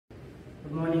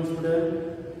Good morning, student.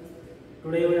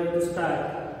 Today we have to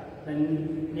start the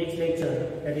next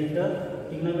lecture, that is the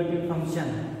trigonometric function.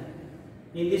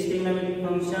 In this trigonometric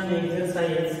function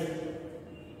exercise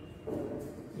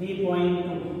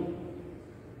 3.2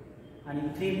 आणि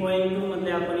 3.2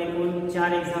 मध्ये आपण एकूण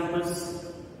 4 examples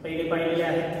पहिले पाहिलेले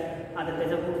आहेत. आता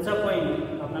त्याचा पुढचा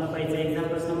पॉइंट आपल्याला पाहिजे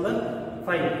एक्झाम्पल्स नंबर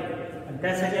 5. आणि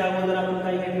त्यासाठी अगोदर आपण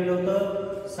काय केलं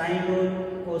होतं, साइन रूल,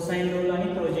 कोसाइन रूल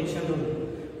आणि प्रोजेक्शन रूल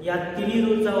या तिन्ही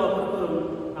रूलचा वापर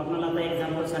करून आपल्याला आता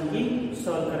एक्झाम्पल्स आणखी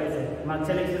सॉल्व करायचे आहे.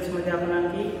 मागच्या लेक्चर्स मध्ये आपण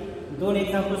आणखी 2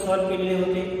 एक्झाम्पल सॉल्व केलेले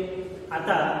होते.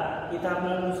 आता इथं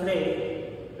आपल्याला दुसरे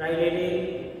राहिलेले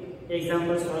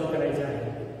एक्झाम्पल सॉल्व करायचे आहे.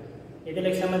 येथे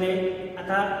लेक्चरमध्ये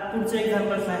आता पुढचे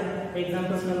एक्झाम्पल्स आहे,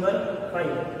 एक्झाम्पल्स नंबर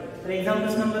 5. तर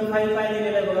एक्झाम्पल्स नंबर 5 काय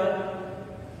दिलेलं आहे बघा.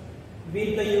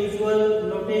 With the usual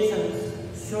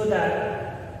notations show that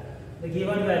the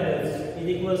given values is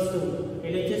equals to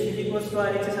LHS is equals to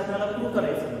RHS आपल्याला प्रूव्ह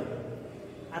करायचं.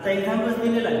 आता एक्झाम्पल्स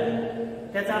दिलेला आहे,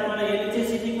 त्याचा आपल्याला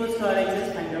LHS is equals to RHS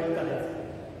find out करायचं.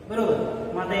 बरोबर.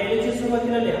 मग आता LHS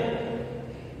सुरुवातीला लिहा.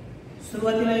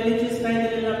 सुरुवातीला LHS काय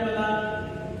दिलेलं आपल्याला,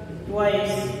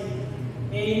 twice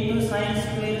a into sin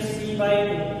square c by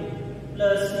 2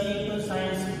 plus c into sin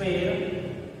square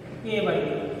a by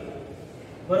 2.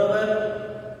 बरोबर.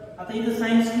 आता इथं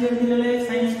sin square दिलेलं आहे,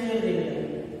 sin square दिलेलं आहे,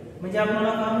 म्हणजे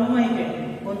आपल्याला फॉर्म्युला माहिती आहे.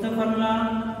 कोणता formula,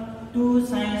 2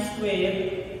 sin square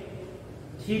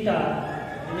theta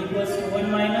equals 1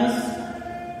 minus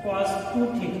cos 2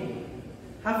 theta.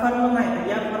 हा फॉर्म्युला माहिती आहे.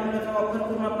 या फॉर्म्युल्याचा वापर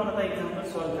करून आपण आता एक्झाम्पल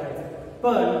सॉल्व करायचं.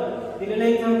 पण दिलेल्या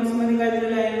एक्झाम्पल्स मध्ये काय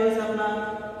दिलेलं आहे, अँगल्स आपला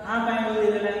हाफ अँगल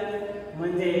दिलेला आहे.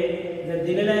 म्हणजे जर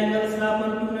दिलेल्या अँगल्सला आपण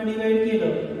 2 ने डिवाइड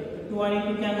केलं, 2 आणि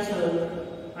 2 कॅन्सल,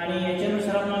 आणि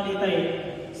याच्यानुसार आपल्याला लिहिता येईल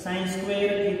sin square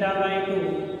theta by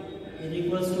 2 is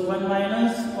equals to 1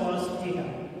 minus cos theta.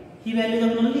 He value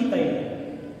आपल्याला लिहिता येईल.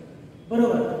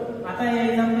 बरोबर. आता या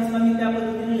एक्झाम्पल्सला मी त्या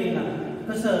पद्धतीने लिहिणार.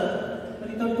 कसं, तर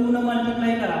इथं 2 ने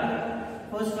मल्टिप्लाय करा.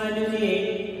 फर्स्ट व्हॅल्यू जी आहे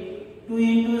 2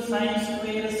 into sin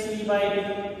square c by 2,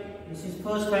 this is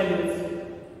first value,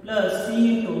 plus c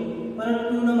into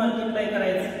परत 2 ने मल्टिप्लाय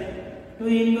करायचं, 2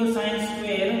 into sin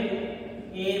square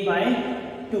a by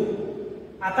 2.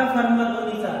 आता फॉर्म्युला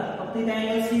दोन्हीचा फक्त इथे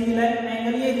अँगल c दिलाय,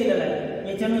 अँगल a दिलेला आहे.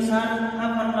 याच्यानुसार हा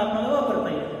फॉर्म्युला आपल्याला वापरता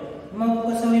येईल. मग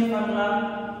कसं होईल फॉर्म्युला,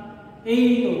 a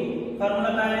into फॉर्म्युला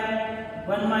काय,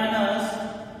 1 minus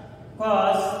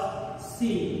cos c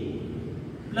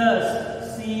plus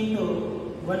c into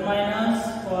 1 minus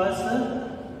cos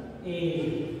a.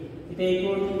 इथे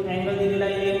एकूण अँगल दिलेला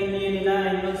आहे, a म्हणून a दिला,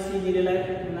 अँगल c दिलेला आहे,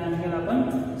 अँगल आपण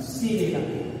c दिला.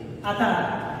 आता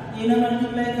a ने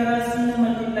मल्टिप्लाय करा, c ने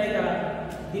मल्टिप्लाय करा.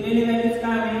 दिलेली व्हॅल्यूज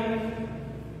काय आहे,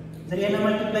 जर याने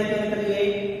मल्टिप्लाय केलं तर a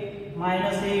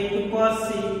minus a to cos c.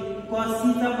 cos c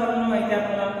चा फॉर्म्युला माहिती आहे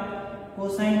आपल्याला,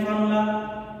 कोसाइन फॉर्म्युला.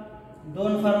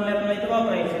 2 फॉर्म्युले आपल्याला इथे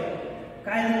वापरायचे.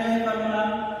 काय दिलेला आहे formula,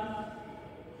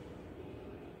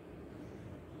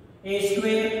 a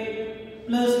square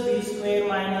plus b square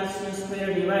minus c square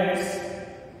divides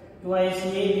twice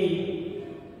ab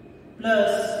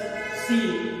plus c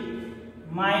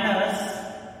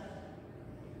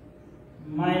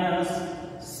minus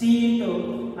c into,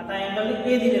 आता अँगल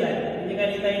a दिलेला आहे, म्हणजे काय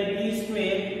लिहिता येईल, b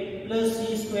square plus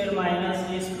c square minus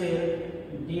a square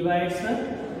divides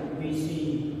bc.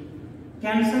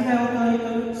 Cancel काय होतं,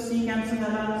 इथं c कॅन्सल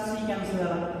झाला, c कॅन्सल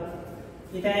झाला,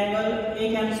 इथे अँगल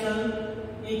a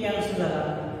कॅन्सल झाला.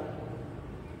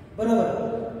 बरोबर.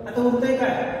 आता उरतंय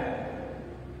काय,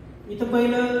 इथं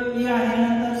पहिलं a आहे,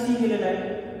 नंतर c दिलेला आहे.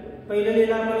 पहिलं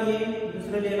लिहिला आपण a,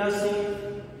 दुसरं लिहिला c.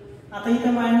 आता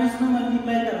इथं मायनस न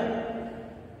मल्टिप्लाय करा.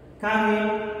 काय होईल,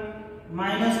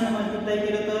 मायनस न मल्टिप्लाय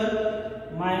केलं तर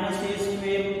minus a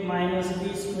square minus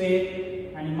b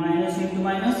square आणि minus into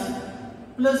minus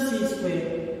plus c square.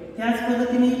 त्याच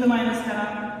पद्धतीने इथं मायनस करा,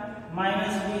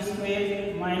 minus b square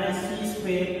minus c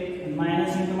square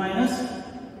minus into minus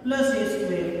plus a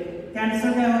square.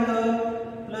 Cancel काय होतं,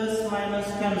 प्लस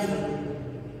मायनस कॅन्सल,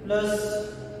 प्लस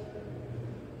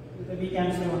इथं b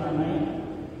कॅन्सल होणार नाही,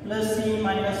 plus c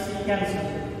minus c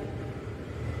cancel.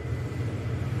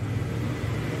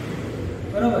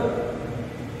 बरोबर.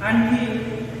 आणखी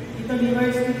इथं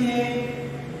डिवाइड्स किती आहे,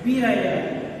 b राहिलेला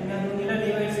आहे, या दोन्हीला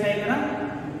डिवाइड्स काय करा,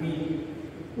 b.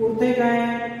 उरते काय,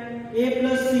 a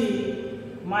plus c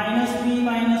minus b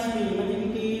म्हणजे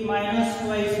किती, मायनस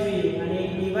ट्वाइस b, आणि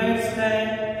डिवाइड्स काय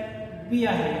b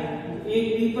आहे. एक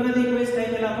b परत एक वेळेस काय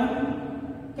केला आपण,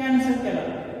 कॅन्सल केला.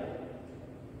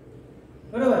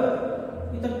 बरोबर.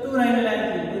 इथं 2 राहिलेला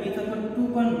आहे, इथं पण 2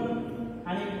 पण,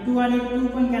 आणि 2 आणि 2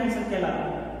 पण कॅन्सल केला.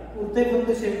 उरते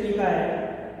फक्त शेवटी काय,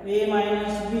 a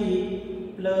minus b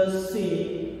plus c,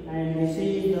 and this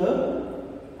is the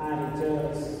RHS.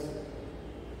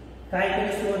 काय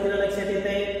केलं सुरुवातीला लक्षात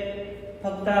येते,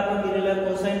 फक्त आपण दिलेला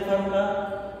कोसाइन फॉर्म्युला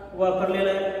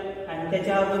वापरलेला आहे आणि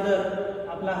त्याच्या अगोदर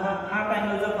आपला हा half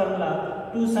अँगलचा formula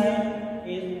 2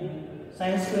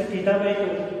 sin square theta by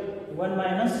 2 1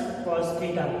 minus cos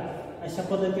theta अशा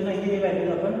पद्धतीने ही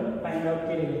व्हॅल्यू आपण फाइंड आउट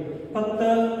केलेली. फक्त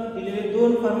दिलेले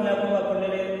दोन फॉर्म्युले आपण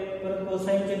वापरलेले, परत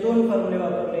कोसाइनचे दोन फॉर्म्युले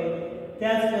वापरले.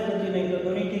 त्याच पद्धतीने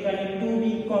दोन्ही ठिकाणी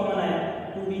 2b कॉमन आहे,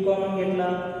 2b कॉमन घेतला,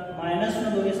 मायनस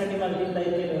न दोन्हीसाठी मल्टिप्लाय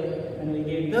केलं आणि we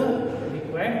get the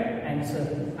required answer.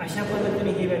 अशा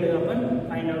पद्धतीने ही व्हॅल्यू आपण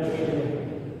फाइंड आउट केलेली आहे.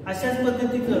 अशाच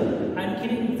पद्धतीचं आणखी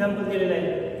एक एक्झाम्पल दिलेलं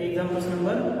आहे, ते एक्झाम्पल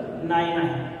नंबर 9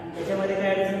 आहे. त्याच्यामध्ये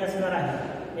काय अडचण असणार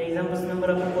आहे, एक्झाम्पल नंबर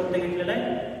आपण कोणता घेतलेला आहे,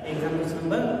 एक्झाम्पल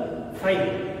नंबर 5.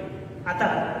 आता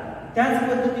त्याच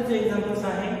पद्धतीचे एक्झाम्पल्स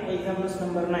आहे एक्झाम्पल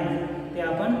नंबर 9, ते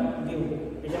आपण घेऊ.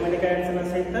 त्याच्यामध्ये काय अडचण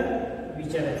असेल तर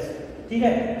विचारायचं. ठीक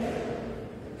आहे.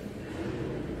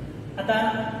 आता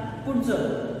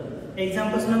पुढचं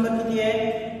एक्झाम्पल नंबर किती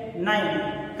आहे, 9.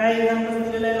 काय एक्झाम्पल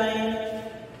दिलेलं आहे 9,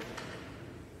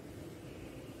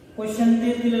 क्वेश्चन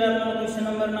तेच दिलेला आहे आपल्याला. क्वेश्चन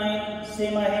नंबर 9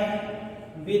 सेम आहे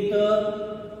with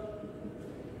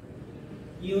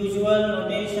usual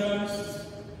notations.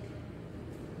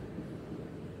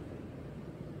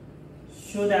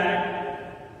 Show that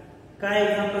काय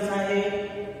एक्झाम्पल्स आहे,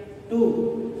 2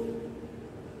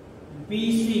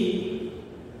 BC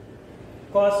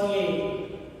cos A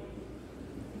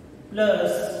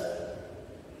plus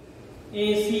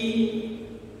AC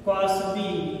cos B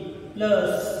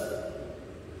plus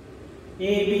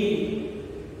AB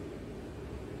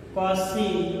cos C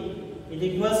is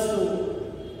equals to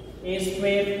A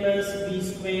square plus B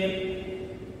square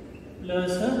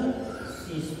plus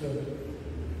C square.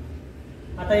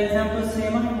 आता example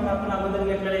same आहे, पण आपण अगोदर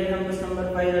घेतलेला example number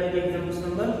 5 आणि example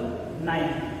number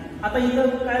 9. आता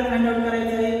इथं काय फाइंड आउट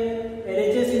करायचं आहे,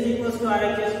 LHS is equals to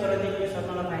RHS परत इक्वेशन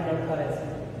आपल्याला फाइंड आउट करायचं आहे.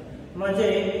 म्हणजे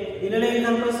दिलेले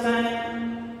एक्झाम्पल्स काय,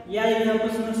 या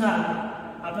एक्झाम्पल्स नुसार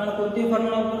आपल्याला कोणते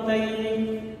फॉर्म्युला वापरता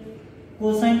येईल,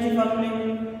 कोसाइनचे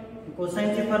फॉर्म्युले.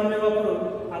 कोसाइनचे फॉर्म्युले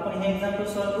वापरून आपण हे एक्झाम्पल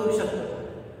सॉल्व्ह करू शकतो.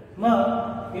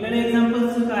 मग दिलेले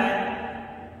एक्झाम्पल्स काय,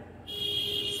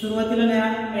 सुरुवातीला लिहा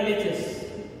LHS.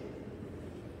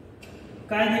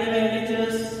 काय दिलेलं आहे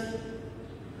LHS,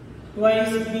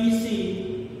 twice BC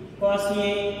cos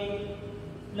A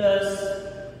plus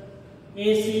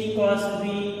AC cos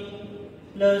B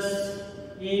plus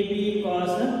AB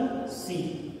cos C.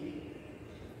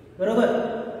 बरोबर.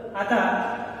 आता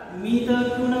मी तर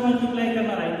 2 ने मल्टिप्लाय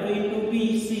करणार आहे, 2 into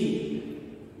BC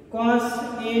cos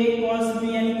A cos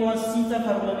B आणि cos C चा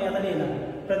फॉर्म्युला मी आता लिहिणार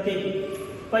प्रत्येक.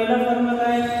 पहिला फॉर्म्युला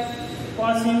काय,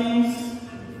 cos A मीन्स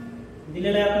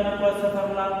दिलेला आहे आपल्याला cos चा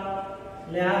फॉर्म्युला,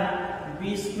 लिहा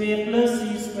B square plus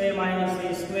C square minus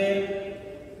A square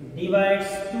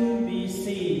divides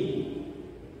 2BC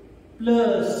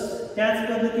plus त्याच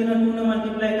पद्धतीने 2 ने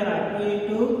मल्टिप्लाय करा, 2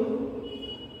 into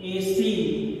AC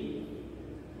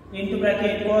into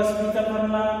bracket cos B चा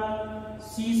formula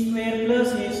C square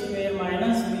plus A square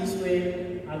minus B square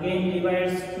again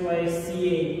divides twice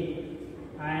CA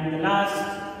and last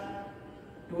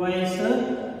twice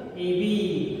AB.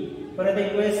 परत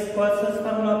एक वेळेस cos चा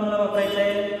formula आपल्याला वापरायचा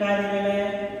आहे. काय दिलेला आहे,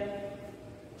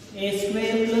 A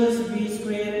square plus B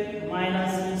square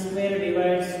minus C square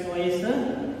divides twice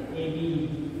AB.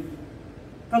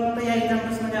 फक्त या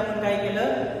एक्झाम्पल्स मध्ये आपण काय केलं,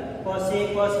 cos A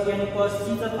cos B आणि cos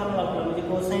C चा फॉर्म्युला वापरला, म्हणजे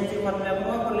कोसाइनचे फॉर्म्युले आपण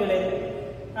वापरलेले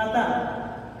आहेत. आता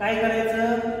काय करायचं,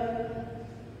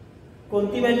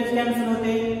 कोणती व्हॅल्यूज कॅन्सल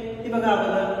होते ते बघा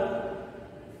अगोदर.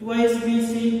 twice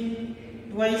BC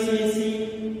twice AC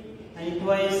आणि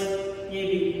twice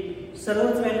AB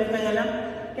सर्वच व्हॅल्यू काय झाल्या,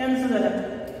 कॅन्सल झाल्या.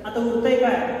 आता उरतंय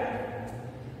काय,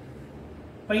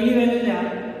 पहिली व्हॅल्यू लिहा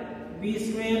B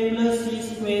square plus C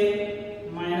square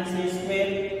minus A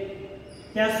square.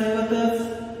 त्यासोबतच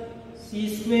C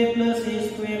square plus A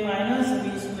square minus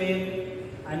B square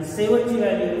आणि शेवटची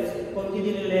व्हॅल्यू कोणती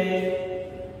दिलेली आहे,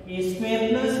 A square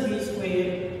plus B square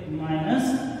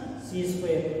minus C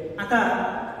square. आता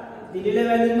दिलेल्या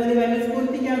व्हॅल्यूज मध्ये व्हॅल्यूज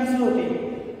कोणती कॅन्सल होते,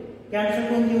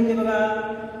 कॅन्सल कोणती होते बघा.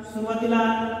 सुरुवातीला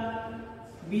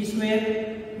B square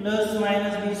plus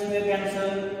minus B square cancel,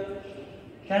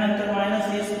 त्यानंतर minus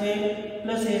A square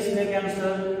plus A square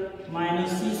cancel,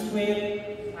 minus C square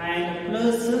and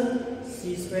plus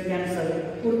C square cancel.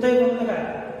 उरतंय फक्त काय,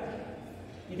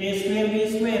 इथे A square B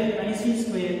square आणि C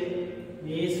square,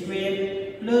 A square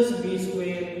plus B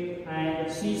square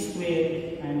and C square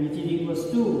and which is equals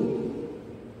to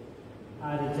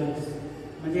RHS.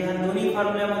 म्हणजे ह्या दोन्ही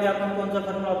फॉर्म्युल्यामध्ये आपण कोणता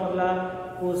formula वापरला,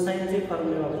 कोसाइनचे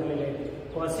फॉर्म्युले वापरलेले आहेत,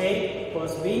 cos A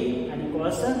cos B आणि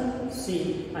cos सी.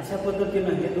 अशा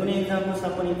पद्धतीनं हे दोन्ही एक्झाम्पल्स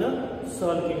आपण इथं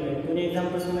सॉल्व्ह केलेले आहेत. दोन्ही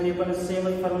एक्झाम्पल्समध्ये पण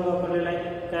सेमच फॉर्म्युला वापरलेला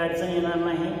आहे, काय अडचण येणार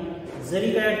नाही.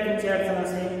 जरी काय तुमची अडचण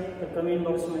असेल तर कमेंट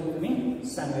बॉक्समध्ये तुम्ही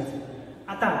सांगायचं.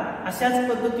 आता अशाच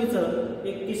पद्धतीचं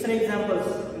एक तिसरं एक्झाम्पल्स,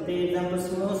 ते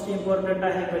एक्झाम्पल्स मोस्ट इम्पॉर्टंट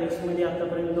आहे, परीक्षेमध्ये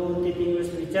आतापर्यंत 2 ते 3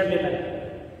 वेळेस विचारलेलं आहे.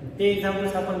 ते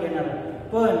एक्झाम्पल्स आपण घेणार आहे.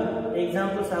 पण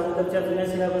एक्झाम्पल्स अगोदरच्या जुन्या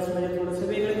सिलेबसमध्ये थोडंसं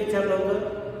वेगळं विचारलं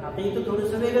होतं, आता इथं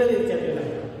थोडंसं वेगळं विचारलेलं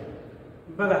आहे.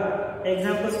 बघा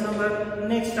एक्झाम्पल्स नंबर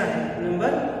नेक्स्ट आहे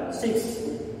नंबर 6.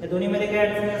 या दोन्हीमध्ये काय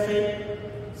अडचण असेल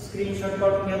स्क्रीनशॉट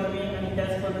काढून घ्या तुम्ही आणि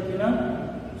त्याच पद्धतीनं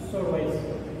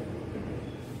सोडवायचं.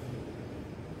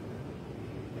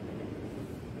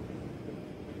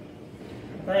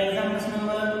 आता examples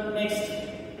number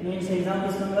next means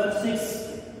examples number 6.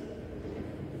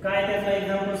 काय त्याचा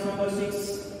एक्झाम्पल्स नंबर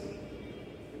 6?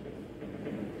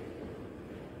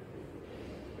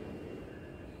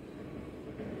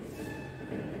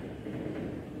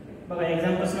 बघा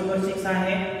एक्झाम्पल्स नंबर 6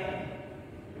 आहे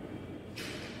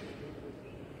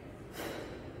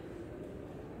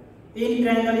इन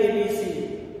ट्रायंगल एबीसी.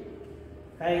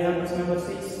 काय examples number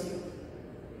 6?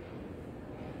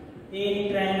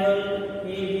 In triangle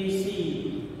ABC.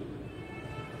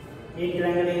 In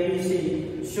triangle ABC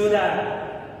show that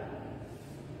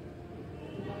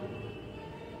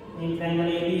in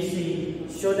triangle ABC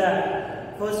show that.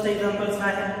 First examples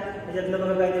आहे त्याच्यातलं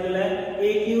बघा काय दिलेलं आहे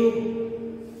ए cube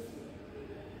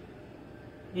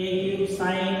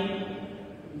sin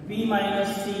b minus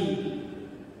c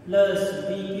plus b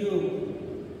cube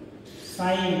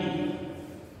sin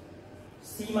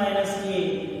c minus a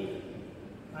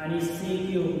आणि c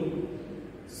cube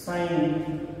sin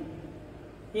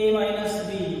a minus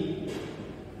b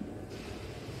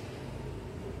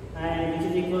and which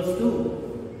is equals to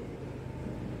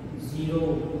 0.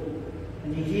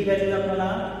 आणि ही value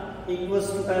आपल्याला equals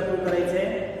to काय प्रूव्ह करायचं आहे,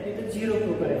 इथे 0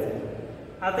 प्रूव्ह करायचं आहे.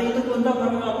 आता इथं कोणता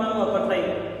फॉर्म्युला आपल्याला वापरता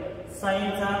येईल,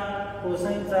 साइनचा,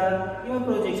 कोसाइनचा किंवा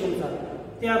प्रोजेक्शनचा,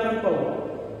 ते आपण पाहू.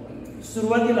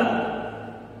 सुरुवातीला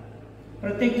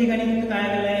प्रत्येक ठिकाणी तिथे काय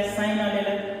आलेलं आहे साइन आलेलं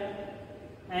आहे.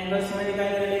 अँगल्स मध्ये काय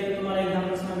दिलेलं आहे तुम्हाला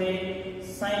एक्झाम्पल्स मध्ये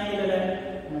साइन दिलेलं आहे,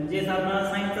 म्हणजेच आपल्याला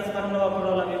साइनचाच फॉर्म्युला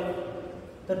वापरावा लागेल.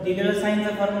 तर दिलेला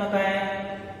साइनचा फॉर्म्युला काय आहे,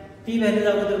 ती व्हॅल्यू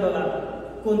अगोदर बघा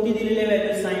कोणती दिलेली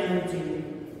value sign रूलची.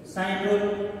 Sine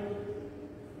rule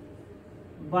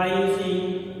by using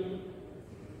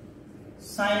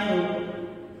sin rule.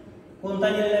 कोणता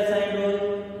दिलेला आहे sine rule,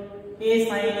 a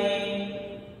sin a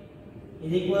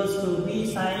is equals to b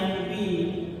sin b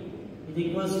is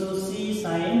equals to c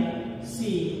sin c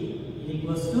is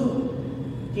equals to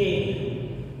k.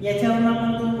 याच्यावरून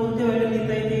आपण कोणते व्हॅल्यू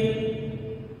लिहिता येते,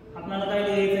 आपल्याला काय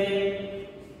लिहायचंय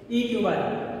e क्यूब आहे,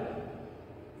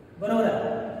 बरोबर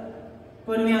आहे.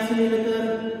 पण मी असं लिहिलं तर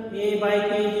a by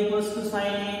k is equals to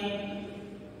sin a,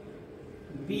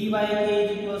 b by k is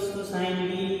equals to sin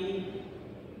b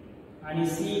आणि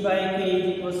c by k is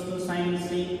equals to sin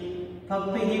c.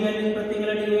 फक्त ही व्हॅल्यू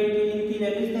प्रत्येकाला डिवाइड केली, ती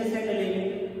व्हॅल्यू त्या साईडला लिहिली.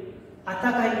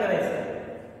 आता काय करायचं,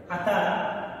 आता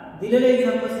दिलेले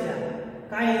एक्झाम्पल्स घ्या.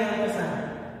 काय एक्झाम्पल्स आहे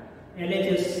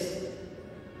LHS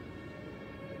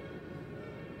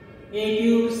a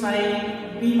cube sin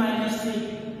b minus c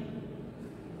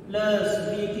plus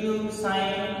b cube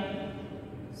sin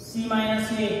c minus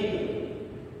a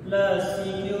plus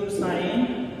c cube sin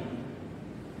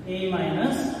a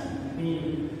minus b.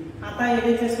 आता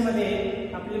LHS मध्ये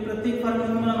आपली प्रत्येक फॉर्म्युला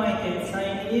तुम्हाला माहिती आहे, sin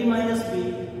a minus b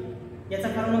याचा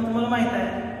फॉर्म्युला तुम्हाला माहित आहे.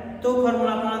 तो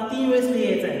फॉर्म्युला आपल्याला 3 वेळेस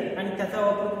लिहायचा आहे आणि त्याचा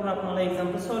वापर करून आपल्याला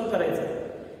एक्झाम्पल सॉल्व्ह करायचं आहे.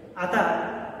 आता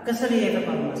कसं लिहायचं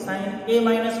formula, sin a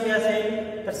minus b असेल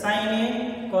तर sin a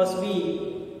cos b,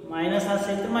 minus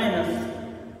असेल तर minus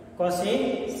cos a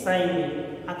sin b.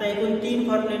 आता एकूण 3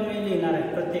 फॉर्म्युले मी लिहिणार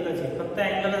आहे प्रत्येकाचे. फक्त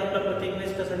अँगल आपला प्रत्येक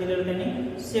वेळेस कसं दिलेलं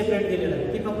त्यांनी सेपरेट दिलेलं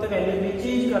आहे, ती फक्त व्हॅल्यू मी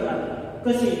चेंज करणार.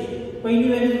 कशी, पहिली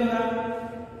व्हॅल्यू बघा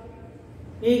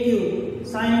a cube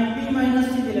sin b minus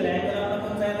c दिलेलं आहे, तर आपला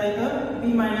कोणता येता इथं b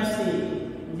minus c,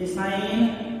 म्हणजे sin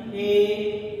a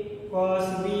cos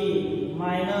b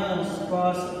minus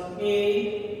cos a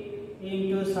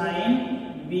into sin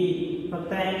b.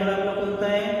 फक्त अँगल आपला कोणता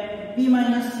आहे b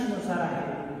minus c नुसार आहे.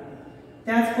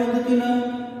 त्याच पद्धतीनं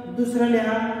दुसरं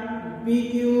लिहा b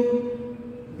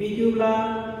क्यूबला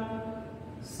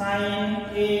sin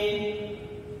a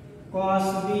cos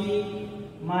b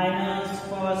minus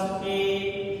cos a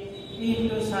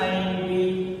into sin b.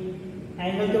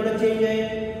 Angle तेवढा चेंज आहे.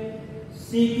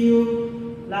 c cube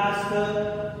last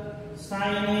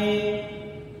sin a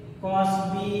cos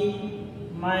b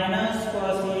minus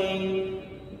cos a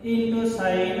into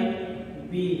sin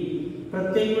b.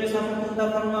 प्रत्येक वेळेस आपण कोणता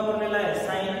फॉर्म्युला वापरलेला आहे,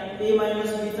 sin a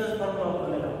minus b चा formula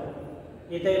वापरलेला आहे.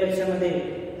 येत्या लक्षामध्ये.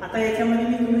 आता याच्यामध्ये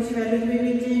मी थोडीशी व्हॅल्यूज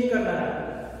वेगळी चेंज करणार आहे.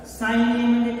 साइन ए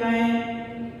म्हणजे काय,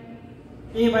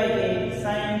 a/k,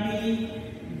 साइन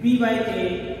बी b/k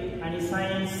आणि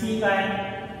साइन सी काय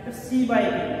तर c/k.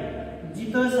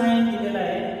 जिथं साइन दिलेला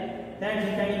आहे त्या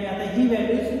ठिकाणी मी आता ही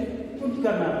व्हॅल्यूज पुट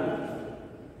करणार आहे.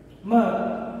 मग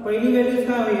पहिली व्हॅल्यूज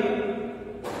काय होईल,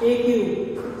 a³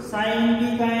 साइन b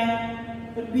काय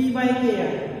तर b/k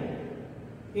आहे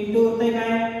इंटू होते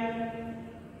काय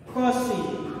cos c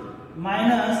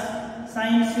minus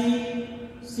sin c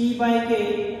c/k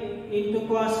into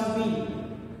cos b.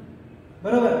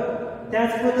 बरोबर.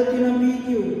 त्याच पद्धतीने b³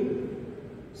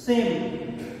 सेम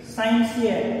sin c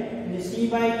आहे म्हणजे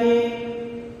c/k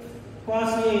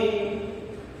cos a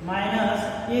minus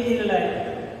a दिलेला आहे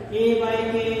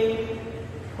a/k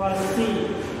cos c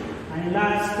आणि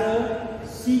लास्ट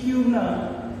c³ न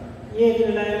a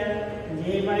दिलेला आहे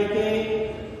म्हणजे a/k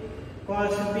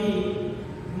cos b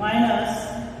minus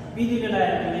b दिलेला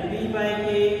आहे म्हणजे b/k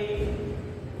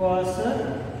cos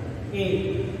a.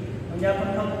 म्हणजे आपण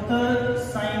फक्त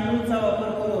साइन रूलचा वापर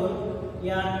करून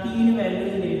या तीन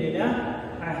व्हॅल्यूज लिहिलेल्या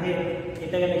आहेत.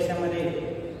 येत्या लक्षामध्ये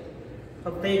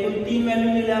फक्त एकूण तीन व्हॅल्यू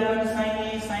दिल्या आपण, साइन ए,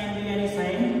 साइन बी आणि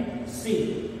साइन सी.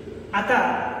 आता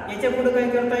याच्या पुढे काय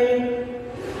करता येईल,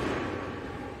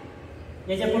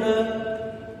 याच्या पुढे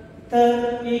तर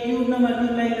a³ न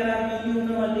मल्टिप्लाय करा, b³ न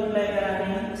मल्टिप्लाय करा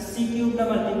आणि c³ न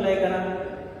मल्टिप्लाय करा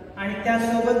आणि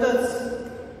त्यासोबतच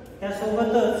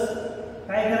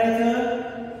काय करायचं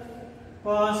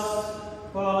cos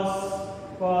cos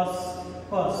cos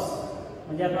cos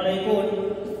म्हणजे आपल्याला एकूण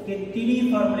हे तिन्ही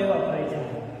फॉर्म्युले वापरायचे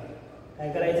आहेत. काय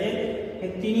करायचे, हे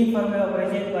तिन्ही फॉर्म्युले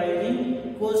वापरायचे बाय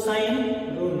कोसाइन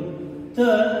रूल.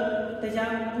 तर त्याच्या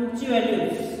पुढची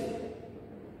व्हॅल्यूज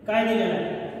काय दिलेलं आहे,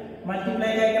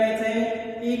 मल्टिप्लाय काय करायचं आहे,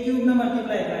 a³ न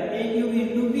मल्टिप्लाय करा, a³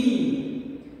 इंटू b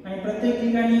आणि प्रत्येक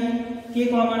ठिकाणी k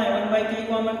कॉमन आहे 1/k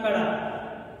कॉमन काढा,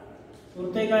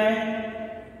 उरते काय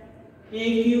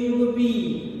a³ b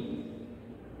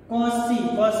cos c.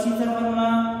 cos c चा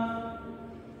फॉर्म्युला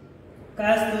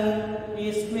काय असतं, a²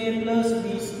 plus b²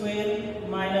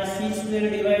 minus c²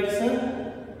 divides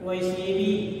twice ab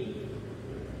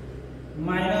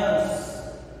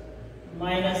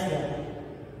minus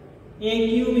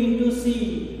a³ into c.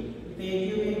 a³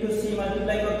 into c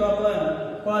multiply करतो आपण,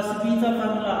 cos b चा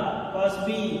formula cos b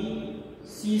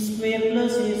c²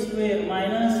 plus a²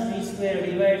 minus b²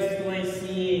 divides twice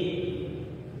ca.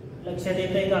 लक्षात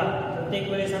येतंय का, प्रत्येक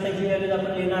वेळेस आता ही व्हॅल्यू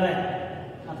आपण लिहिणार आहे.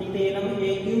 आता इथे a³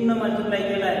 न मल्टिप्लाय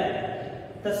केला आहे,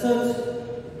 तसंच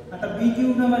आता b³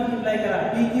 न मल्टिप्लाय करा,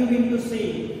 b³ इंटू c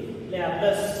लिहा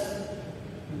प्लस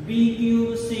b³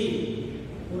 c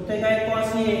उरते काय cos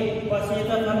a. cos a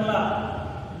चा formula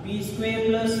b²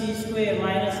 plus c²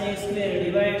 minus a²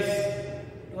 divides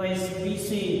twice bc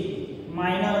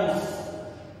minus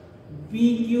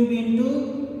b³ into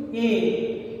a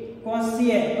cos c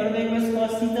है, परत एक वेळेस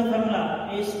cos c चा formula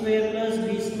a² plus b²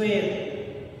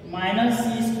 minus c²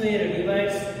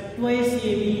 divides twice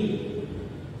ab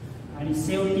आणि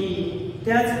शेवटी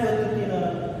त्याच पद्धतीने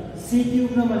c³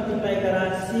 न मल्टिप्लाय करा,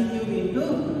 c³ into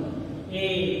a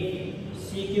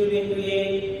c³ into a.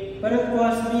 परत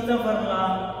cos b चा formula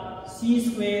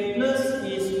c² plus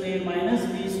a² minus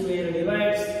b²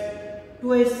 divides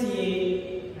twice ca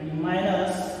आणि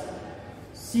minus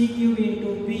c³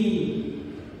 into b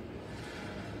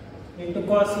into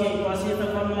cos a. cos a चा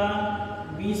formula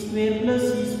b² plus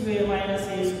c² minus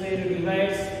a²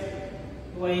 divides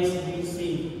twice bc.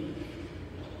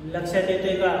 लक्षात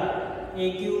येतंय का,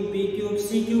 a³ b³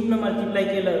 c³ न multiply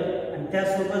केलं आणि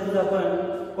त्यासोबतच आपण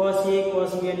cos a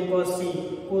cos b आणि cos c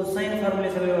कोसाइन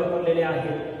फॉर्म्युले सगळे वापरलेले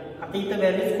आहेत. आता इथं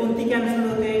व्हॅल्यूज कोणती कॅन्सल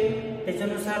होते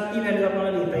त्याच्यानुसार ती व्हॅल्यू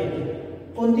आपल्याला लिहिता येते.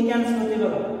 कोणती कॅन्सल होते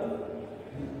बघा,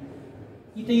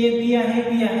 इथे a b आहे,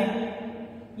 b आहे,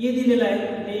 a दिलेला आहे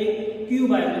ते क्यूब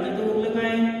आहे म्हणजे तो उरलं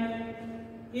काय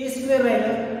a²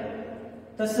 राहिलं.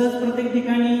 तसंच प्रत्येक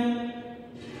ठिकाणी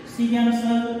c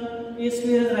कॅन्सल a²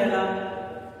 राहिला,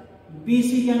 bc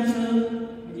कॅन्सल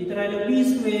म्हणजे इथे राहिलं b²,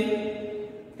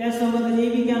 त्यासोबत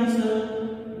ab कॅन्सल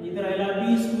म्हणजे इथे राहिला b²,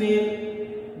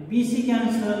 bc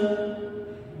कॅन्सल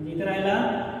म्हणजे इथे राहिला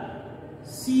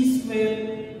c²,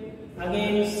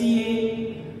 again ca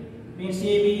means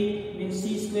ab means c²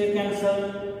 cancel.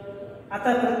 आता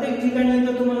प्रत्येक ठिकाणी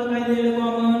इथं तुम्हाला काय दिलेलं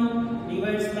कॉमन,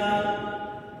 डिवाइड्सला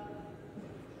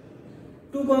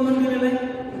 2 कॉमन दिलेलं आहे,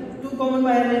 2 कॉमन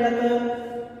बाहेर लिहिला तर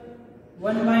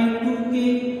 1/2k.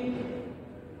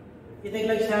 इथे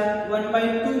लक्षात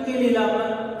 1/2k लिहिला आपण,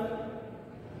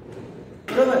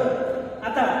 बरोबर.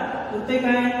 आता उरते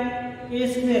काय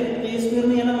a² ने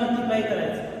याला मल्टिप्लाय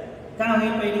करायचं. काय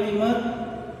होईल पहिली किंमत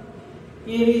a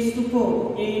raised to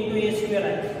 4 a into a square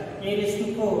आहे a raised to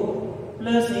 4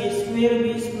 plus a square b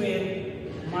square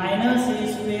minus a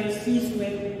square c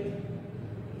square.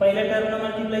 पहिल्या टर्मला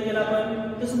मल्टिप्लाय केला आपण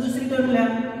तसं दुसरी टर्म लिहा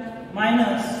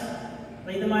मायनस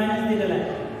इथं मायनस दिलेला आहे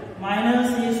minus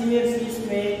a square c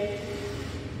square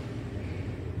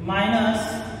minus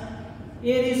a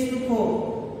raised to 4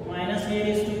 minus a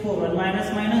raised to 4 and minus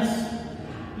minus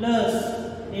plus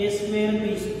a square b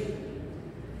square.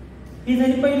 ही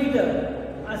झाली पहिली टर्म.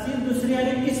 अशी दुसरी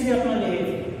आणि तिसरी आपण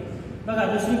लिहायची बघा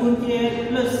दुसरी कोणती आहे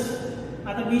प्लस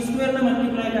आता b स्क्वेअर ने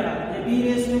मल्टिप्लाय करा म्हणजे b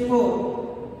raised to 4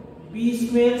 b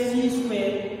square c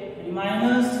square आणि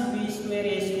minus b square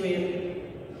a square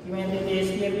किंवा इथे a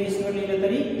square b square लिहिलं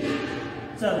तरी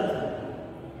चालतं.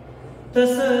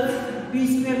 तसंच b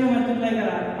स्क्वेअर ने मल्टिप्लाय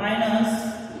करा minus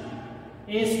a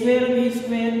square b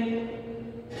square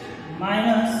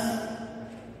minus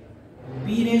b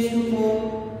raised to 4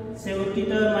 शेवटी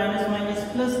तर मायनस मायनस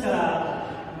प्लस करा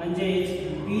म्हणजे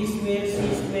b स्क्वेअर c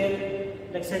स्क्वेअर.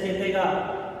 लक्षात येते का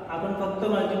आपण फक्त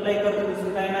मल्टिप्लाय करतो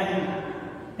दुसरं काय नाही.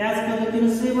 त्याच पद्धतीने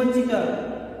शेवटची टर्म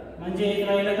म्हणजे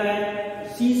राहिलं काय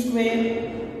c स्क्वेअर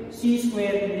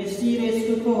म्हणजे c raised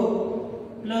to 4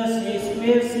 plus a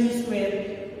square c square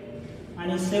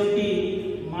आणि शेवटी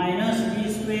minus b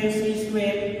square c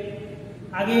square.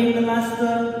 Again the last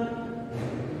term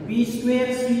b square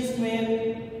c square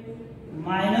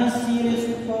minus c raised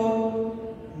to 4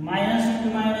 minus into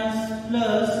minus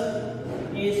plus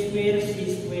a square c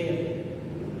square.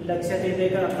 लक्षात येते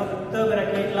का फक्त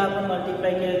ब्रॅकेटला आपण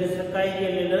multiply केलं दुसरं काही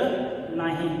केलेलं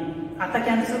नाही. आता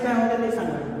कॅन्सल काय होतं ते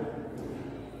सांगा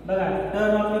बघा.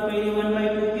 टर्म आपली पहिली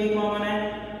 1/2 k कॉमन आहे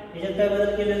याच्यात काय बदल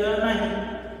केलेला नाही.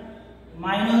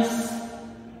 Minus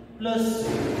plus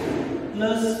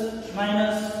plus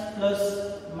minus plus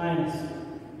minus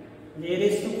a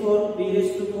raised to 4 b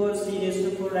raised to 4 c raised to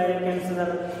 4 direct cancel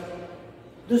झालं.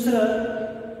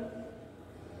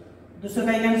 दुसरं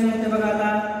काय कॅन्सल होते बघा आता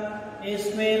a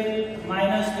square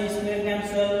minus b square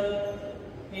cancel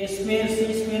a square c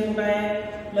square कुठे आहे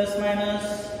प्लस मायनस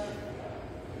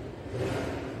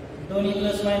दोन्ही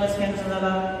प्लस मायनस कॅन्सल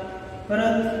झाला.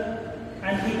 परत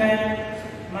आणखी काय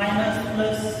minus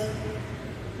plus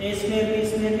a square b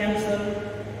square cancel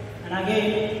आणि again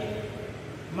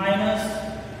minus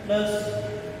plus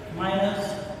minus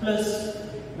plus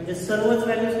म्हणजे सर्वच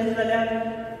व्हॅल्यूज कधी झाल्या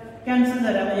कॅन्सल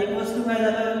झाल्या. म्हणजे एक वस्तू काय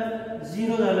झालं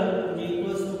 0 झालं म्हणजे एक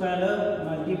वस्तू काय आलं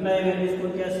मल्टिप्लाय व्हॅल्यूज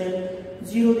कोणती असेल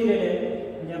 0 दिलेले आहे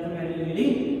म्हणजे आपण व्हॅल्यू लिहिली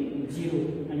 0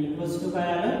 आणि एक वस्तू काय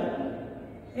आलं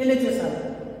LHS आलं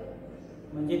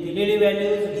म्हणजे दिलेली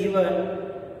values given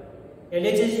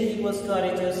LHS equals to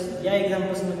RHS या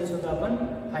एक्झाम्पल्स मध्ये सुद्धा आपण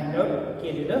फाइंड आउट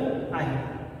केलेलं आहे.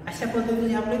 अशा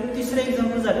पद्धतीने आपले तिसरे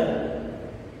एक्झाम्पल झालेलं.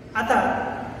 आता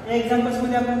या एक्झाम्पल्स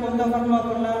मध्ये आपण कोणता फॉर्म्युला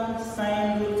वापरला साइन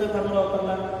रूलचा फॉर्म्युला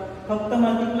वापरला. फक्त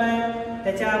मल्टिप्लाय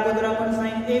त्याच्या अगोदर आपण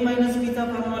साइन a मायनस b चा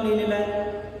फॉर्म्युला लिहिलेला आहे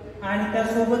आणि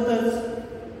त्यासोबतच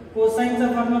कोसाइनचा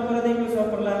फॉर्म्युला परत एकच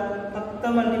वापरला. फक्त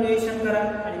मल्टिप्लिकेशन करा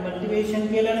आणि मल्टिप्लिकेशन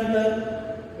केल्यानंतर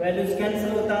व्हॅल्यूज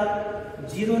कॅन्सल होतात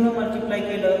 0 ने मल्टिप्लाय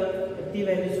केलं तर ती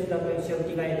व्हॅल्यू सुद्धा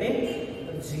शेवटी काय येते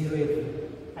 0 येते.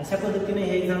 अशा पद्धतीने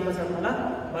हे एक्झाम्पल्स आपल्याला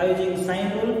बाय युजिंग साइन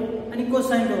रूल आणि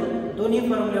कोसाइन रूल दोन्ही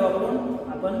फॉर्म्युले वापरून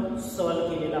आपण सॉल्व्ह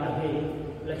केलेला आहे.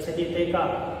 लक्षात येते का.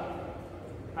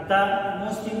 आता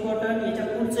मोस्ट इम्पॉर्टंट याच्या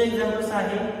पुढचं एक्झाम्पल्स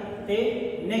आहे ते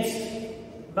नेक्स्ट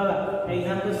बघा.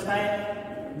 एक्झाम्पल्स काय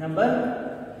नंबर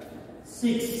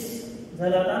 6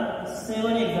 झालं. आता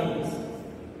 7 examples.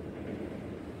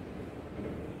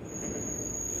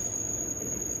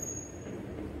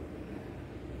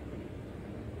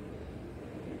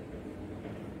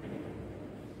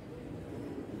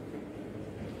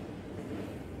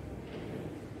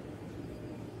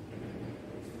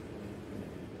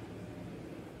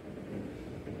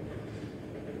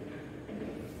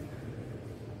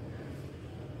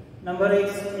 Number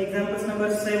examples number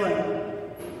 7.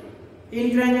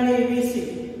 In triangle ABC,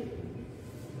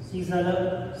 6 झालं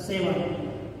 7.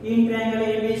 In triangle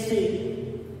ABC,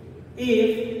 if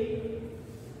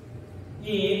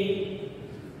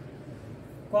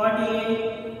chord A,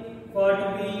 chord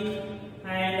B,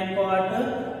 and chord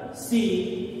C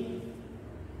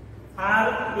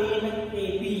are in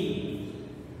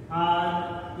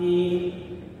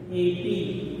AP,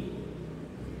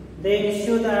 then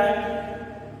show that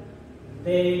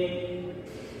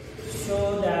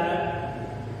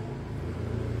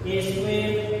A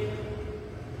square,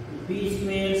 B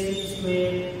square, C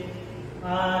square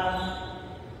are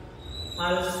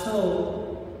also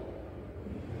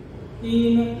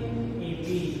in AP.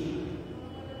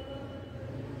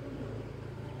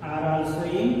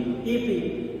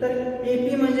 तर AP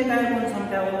म्हणजे काय कोण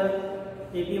सांगते अगोदर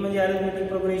AP म्हणजे arithmetic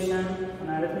progression,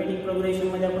 आणि arithmetic progression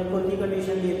मध्ये आपण कोणती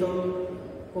कंडिशन घेतो,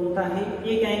 कोणताही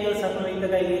एक अँगल्स आपल्याला इथं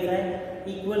काय घ्यायचा आहे,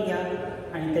 इक्वल घ्या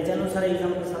आणि त्याच्यानुसार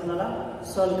एक्झाम्पल्स आपल्याला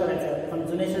सॉल्व्ह करायचं आहे. पण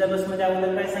जुन्या सिलेबस मध्ये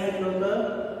अगोदर काय सांगितलं होतं,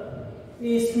 a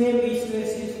square b square c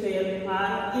square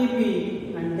are AP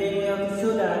and then we have to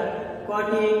show that cot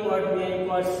A, cot B and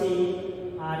cot C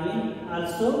are in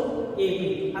also AP.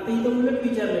 आता इथं उलट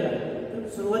विचारलेलं आहे, तर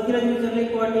सुरुवातीला विचारले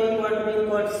cot A, cot B,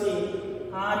 cot C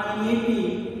are in AP,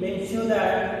 then show that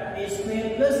a square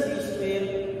plus b square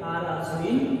are also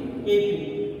in AP.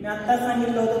 मी आता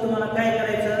सांगितलं होतं तुम्हाला काय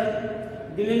करायचं,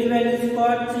 दिलेली व्हॅल्यूज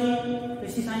cot ची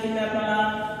कशी सांगितली आपल्याला,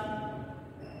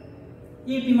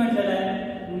 AP म्हटलेलं आहे,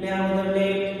 लिहा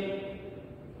late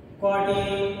cot A,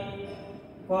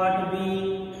 cot B,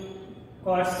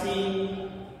 cot C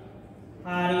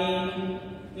are in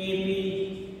AP.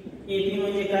 AP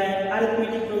म्हणजे काय,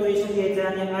 अरिथमेटिक प्रोग्रेशन घ्यायचं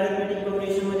आणि अरिथमेटिक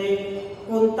प्रोग्रेशन मध्ये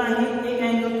कोणताही एक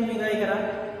अँगल तुम्ही काय करा,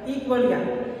 इक्वल घ्या,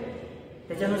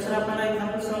 त्याच्यानुसार आपल्याला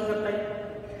एक्झाम्पल सॉल्व्ह करता येईल.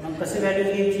 मग कसे व्हॅल्यूज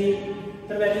घ्यायची,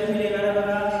 तर व्हॅल्यूज मी लिहिणार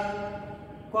बघा,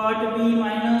 cot B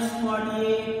minus cot A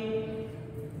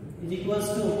is equals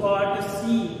to cot C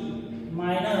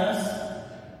minus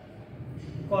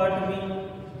cot B.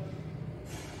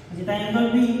 जिथं अँगल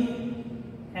B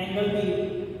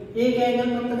एक अँगल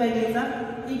फक्त काय घ्यायचा,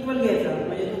 इक्वल घ्यायचा,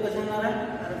 म्हणजे तो कसं येणार आहे,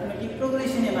 अरिथमेटिक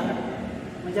प्रोग्रेशन येणार आहे.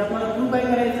 म्हणजे आपल्याला प्रूव्ह काय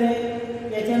करायचं आहे,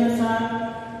 याच्यानुसार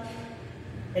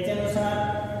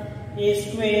a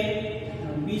square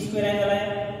b square angle आहे,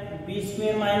 b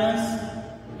square minus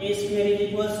a square is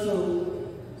equals to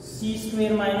c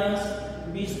square minus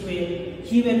b square.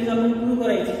 He values आपण प्रूव्ह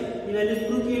करायची, ही व्हॅल्यूज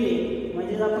प्रूव्ह केली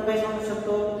म्हणजे आपण काय सांगू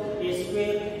शकतो, a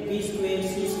square b square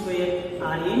c square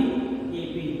are in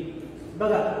AP.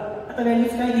 बघा आता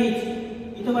व्हॅल्यूज काय घ्यायची,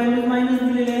 इथं व्हॅल्यूज मायनस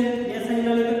दिलेले आहेत, या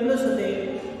साईडला तर प्लस होते,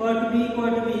 cot B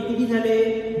किती झाले,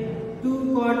 2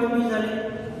 cot B झाले,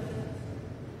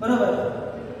 बरोबर.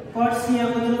 cot C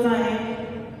अगोदरच आहे,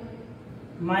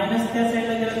 मायनस त्या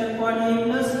साईडला गेला तर cot A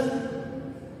plus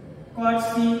cot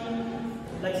C.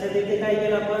 लक्षात येते काय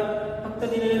केलं आपण, फक्त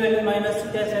दिलेली व्हॅल्यू मायनस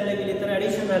त्या साईडला गेली तर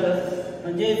ऍडिशन झालं,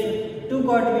 म्हणजे 2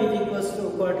 cot B is equals to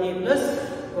cot A plus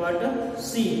cot C.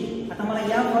 आता मला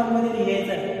या फॉर्म मध्ये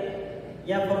लिहायचं आहे,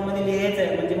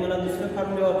 म्हणजे मला दुसरे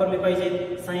फॉर्म्युले वापरले पाहिजेत,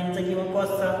 साइनचा किंवा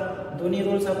कॉसचा, दोन्ही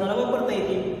रूल्स आपल्याला वापरता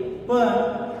येतील. पण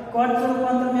कॉटचं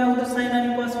रूपांतर मी अगोदर साइन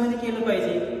आणि कॉस मध्ये केलं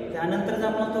पाहिजे, त्यानंतर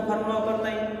आपल्याला तो फॉर्म्युला वापरता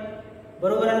येईल,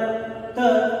 बरोबर आहे.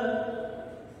 तर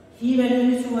ही व्हॅल्यू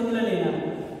मी सुरुवातीला लिहिणार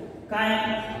काय,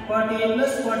 cot A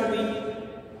plus cot B,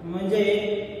 म्हणजे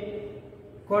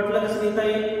कॉटला कसं लिहिता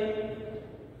येईल,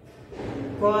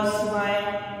 cos बाय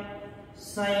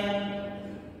sin,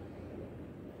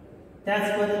 त्याच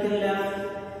पद्धतीने लिहा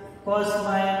cos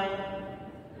bye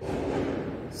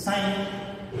sin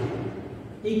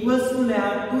equals to लिहा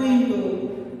 2 into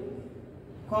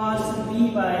cos B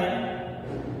bye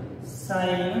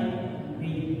sin B.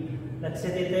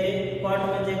 लक्षात येते cot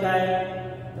म्हणजे काय,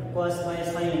 तर cos बाय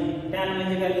sin, tan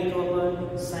म्हणजे काय लिहितो आपण,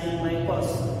 sin बाय cos.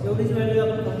 एवढीच व्हॅल्यू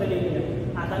आपण फक्त लिहिली आहे.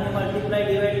 आता मी मल्टिप्लाय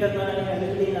डिवाइड करणार आणि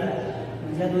व्हॅल्यू लिहिणार आहे,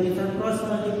 म्हणजे दोन्हीचा क्रॉस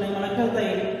मल्टिप्लाय मला करता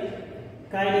येईल.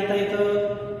 काय लिहिता येतं,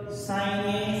 sin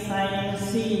A sin C,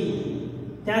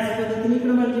 त्याच पद्धतीने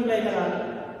इकडे मल्टिप्लाय करा,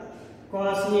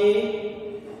 cos A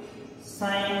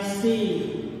sin C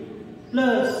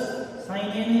plus sin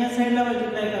A ने या साइडला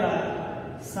मल्टिप्लाय करा,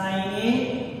 sin A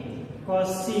cos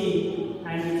C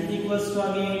and it is equals to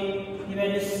again he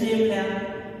value same द्या.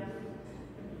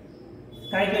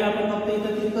 काय केलं आपण, फक्त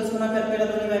इथं तिरकस गुणाकार केला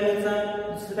दोन्ही व्हॅल्यूचा,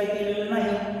 दुसरं काही केलेलं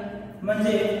नाही.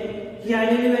 म्हणजे ही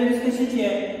आलेली व्हॅल्यूज कशाची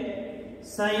आहे,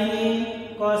 sin A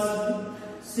cos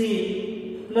C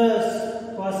plus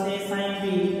cos A sin B,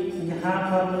 म्हणजे हा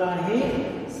फॉर्म्युला आहे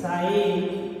sin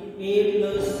A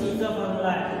plus C चा फॉर्म्युला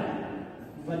आहे.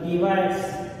 but divides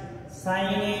sin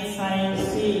A sin C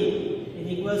is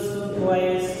equals to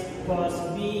twice cos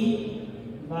B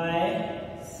by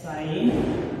sin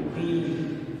B.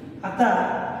 आता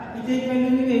इथे एक व्हॅल्यू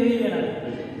मी वेगळी घेणार,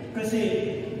 कसे,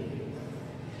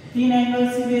 3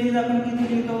 अँगल्सची बेरीज आपण किती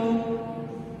लिहितो,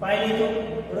 पाय लिहितो,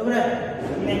 बरोबर आहे.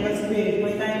 3 अँगल्सची बेरीज,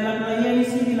 पहिला अँगल आपला A आणि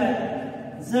C दिलाय,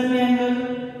 जर मी अँगल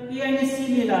A आणि C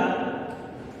लिहिला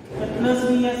तर प्लस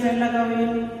B या साइडला काय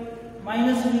होईल,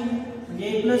 मायनस B, म्हणजे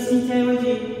A प्लस C च्या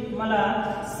ऐवजी मला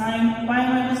sin पाय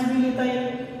मायनस B लिहिता येईल,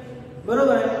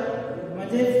 बरोबर आहे.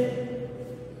 म्हणजे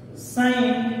sin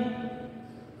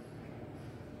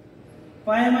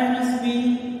pi minus B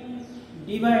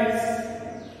divides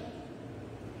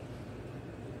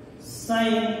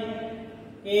sin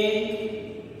A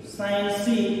sin C,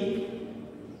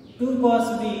 2 cos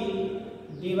B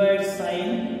divide sin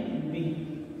B.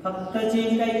 फक्त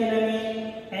चेंज काय केलं मी,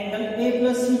 अँगल ए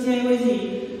प्लस सी च्या ऐवजी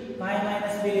पाय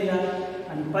मायनस बी लिहिला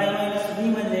आणि पाय मायनस बी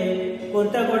म्हणजे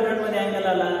कोणत्या क्वाड्रंट मध्ये अँगल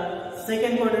आला,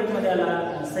 सेकंड क्वाड्रंट मध्ये आला.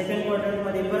 सेकंड क्वाड्रंट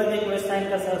मध्ये परत एक वेळेस साइन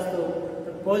कसा असतो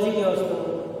तर पॉझिटिव्ह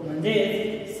असतो, म्हणजे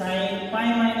साइन पाय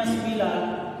मायनस बी ला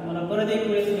तुम्हाला परत एक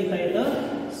वेळेस लिहिता येतं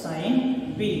साइन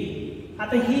बी.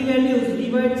 आता ही व्हॅल्यूज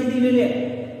डिवाइडची दिलेली आहे,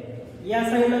 या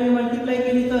साइडला मी मल्टिप्लाय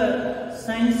केली तर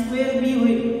साइन स्क्वेअर बी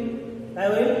होईल. काय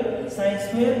होईल? साइन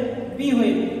स्क्वेअर बी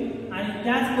होईल. आणि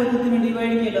त्याच पद्धतीने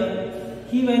डिवाइड केलं,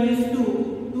 ही व्हॅल्यूज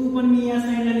 2 पण मी या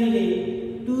साइडला लिहिली,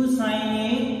 2 sin a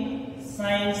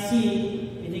sin c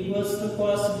 =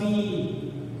 cos b.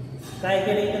 काय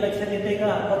केलं इथे लक्षात येते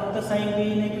का? फक्त sin b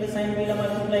ने इकडे sin b ला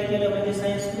मल्टिप्लाय केलं म्हणजे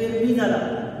sin स्क्वेअर b झाला.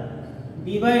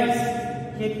 डिवाइड्स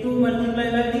हे 2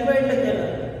 मल्टिप्लायला डिवाइडला केलं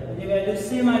म्हणजे व्हॅल्यू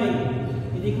सेम आली,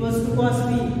 = cos b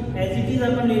as it is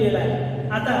आपण लिहिलेला आहे.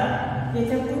 आता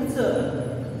याच्या पुढचं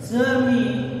जर मी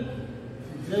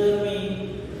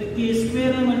k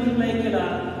स्क्वेअर ने मल्टिप्लाय केला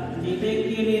म्हणजे इथे एक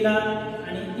k लिहिला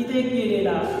आणि इथे एक k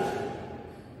लिहिला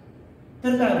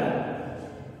तर काय होईल?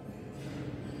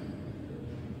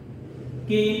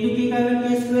 k * k काय होईल? k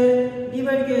square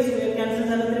divide k square cancel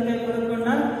झालं तरी काही फरक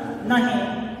पडणार नाही.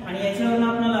 आणि याच्यावरून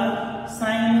आपल्याला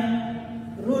साइन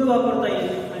रूल वापरता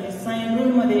येईल आणि साइन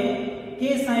रूल मध्ये k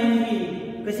sin b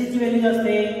कशाची व्हॅल्यू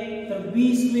असते तर b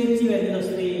स्क्वेअर ची व्हॅल्यू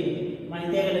असते.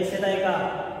 माहिती आहे का? लक्षात आहे का?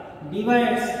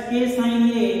 डिवाइड्स k sin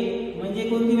a म्हणजे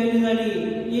कोणती व्हॅल्यू झाली?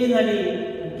 a झाली.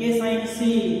 k sin c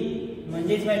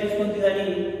म्हणजेच व्हॅल्यू कोणती झाली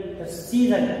तर c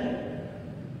झाली.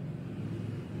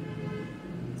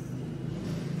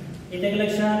 येते का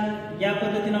लक्षात? या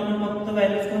पद्धतीने आपण फक्त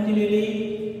व्हॅल्यूज कोणती लिहिली?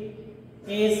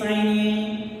 a sin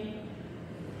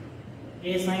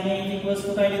a =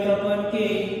 काय लिहितो आपण? k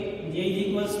 =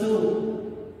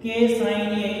 k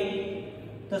sin a.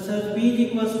 तसंच b =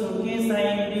 k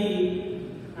sin b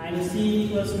आणि c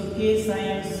 = k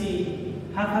sin c.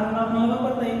 हा फॉर्म्युला आपल्याला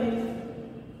वापरता येईल.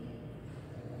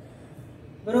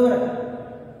 बरोबर आहे.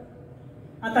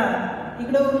 आता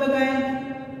इकडे उरलं काय?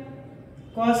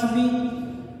 cos b.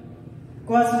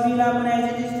 cos b ला आपण ॲज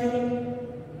इट इज ठेवलं,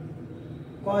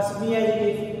 cos b as it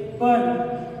is. पण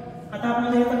आता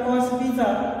आपल्याला इथं cos b चा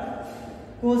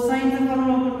कोसाइनचा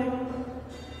फॉर्म्युला वापरते.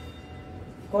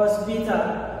 cos b चा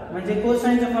म्हणजे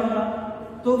कोसाइनचा फॉर्म्युला,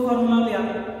 तो फॉर्म्युला लिहा.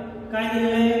 काय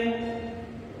दिलेला आहे?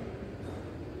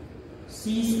 c²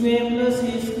 + a² - b²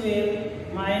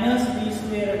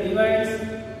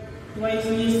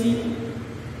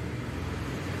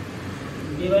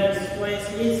 divides twice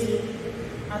ac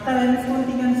आता व्हॅल्यूज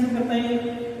कोणती कॅन्सल करता येईल?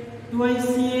 twice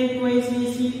ca twice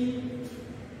ac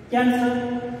cancel,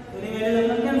 दोन्ही व्हॅल्यूज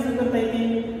आपण कॅन्सल करता येतील.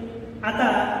 आता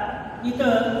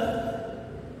इथं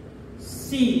c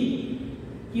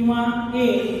किंवा a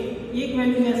एक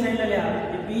व्हॅल्यू या साइडला लिहा,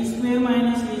 b² - a²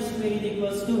 =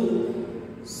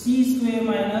 c² -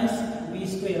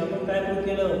 b². आपण काय प्रूव्ह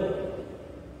केलं?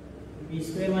 b² - a²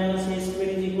 =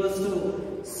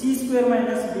 c² -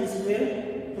 b²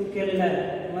 prove केलेला आहे.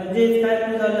 म्हणजे काय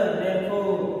प्रूव्ह झालं?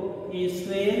 therefore a²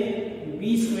 b²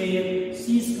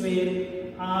 c²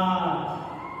 are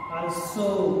also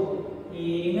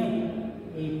in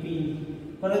AP.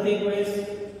 परत एक वेळेस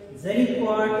जरी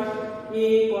क्वाड a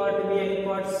क्वाड b आणि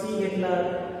क्वाड c घेतला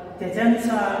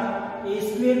त्याच्यानुसार a²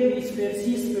 b²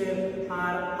 c²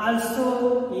 R also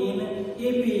in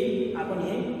AP आपण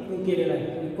हे प्रूव्ह केलेलं आहे.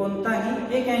 कोणताही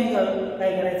एक अँगल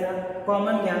काय करायचा?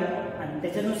 कॉमन घ्या आणि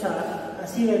त्याच्यानुसार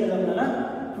अशी व्हॅल्यू आपल्याला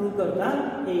प्रूव्ह करता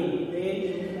येईल. हे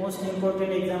मोस्ट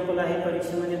इम्पॉर्टंट एक्झाम्पल आहे,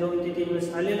 परीक्षेमध्ये 2 ते 3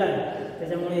 वेळेस आलेला आहे.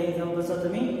 त्याच्यामुळे एक्झाम्पलचा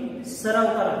तुम्ही सराव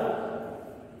करा.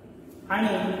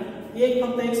 आणि एक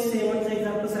फक्त एक शेवटचं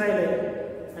एक्झाम्पल्स राहिले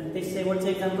आणि ते शेवटचे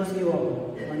एक्झाम्पल्स घेऊ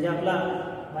आपण. म्हणजे आपला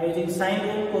by using sine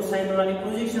rule, cosine rule आणि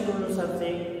प्रोजेक्शन रूल नुसारचे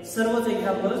सर्वच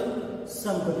एक्झाम्पल्स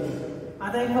संपतील.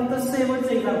 आता एक फक्त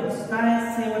शेवटचे एक्झाम्पल्स. काय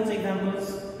शेवटचे एक्झाम्पल्स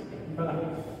बघा.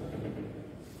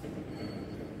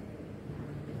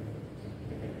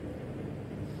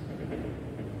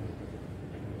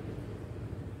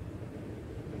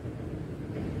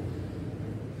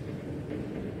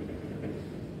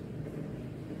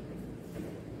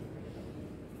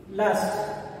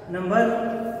 लास्ट नंबर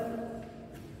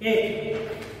 8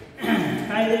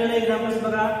 काय दिलेलं एक्झाम्पल्स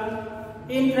बघा.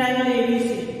 In triangle ABC,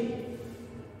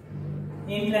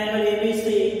 in triangle ABC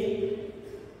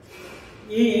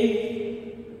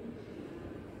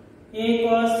a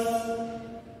cos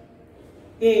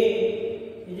a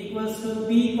 =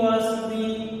 b cos b,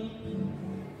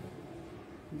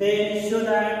 then show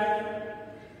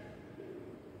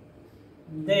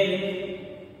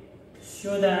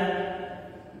that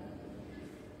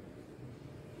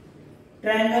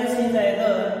triangles is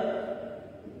either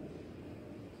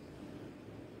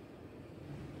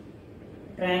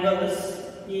triangles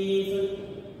is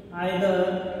either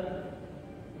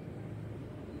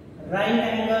right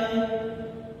angle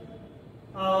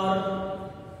or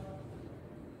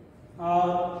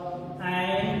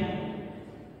an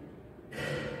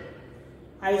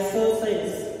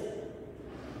isosceles.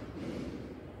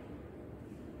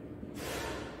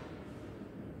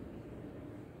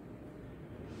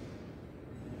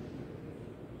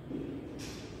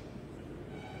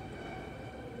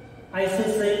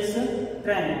 आयसोसेल्स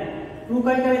triangle prove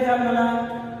काय करायचं आपल्याला,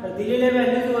 तर दिलेल्या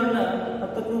values वरनं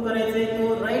फक्त प्रूव्ह करायचंय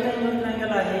तो राईट अँगल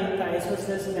ट्रायंगल आहे का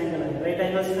आयसोसेल्स ट्रायंगल आहे. राईट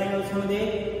अँगल ट्रायंगल्स मध्ये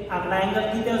आपला अँगल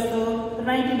किती असतो, तर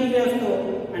 90 डिग्री असतो.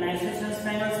 आणि आयसोसेल्स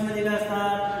ट्रायंगल्स मध्ये काय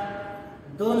असतात,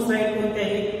 दोन साइड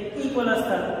कोणत्याही इक्वल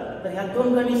असतात. तर ह्या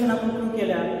दोन कंडिशन आपण प्रूव्ह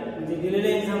केल्या म्हणजे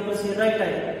दिलेले एक्झाम्पल्स हे राईट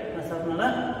आहे असं आपल्याला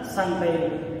सांगता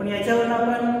येईल. पण याच्यावर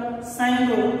आपण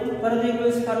साइन रूल परत एक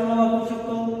वेळेस फॉर्म्युला वापरू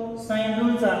शकतो. साइन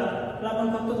रूलचा आपण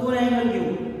फक्त दोन अँगल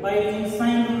घेऊ बाय युजिंग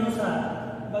साइन रूल नुसार.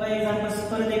 बघा एक्झाम्पल्स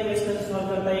परत एक वेळेस कसं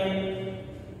सॉल्व्ह करता येईल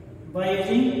बाय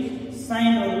युजिंग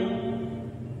साइन रूल.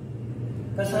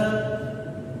 कसं,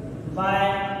 बाय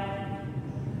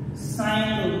साइन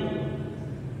रूल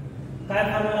काय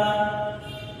formula,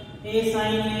 a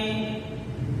sin a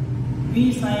b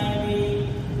sin b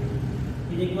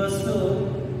is equals to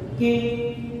k.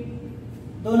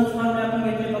 दोनच फॉर्म्युला आपण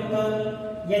घेतले फक्त.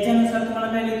 याच्यानुसार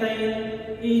तुम्हाला काय लिहिता येईल,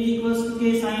 a is equals to k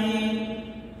sin a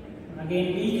again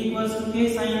b is equals to k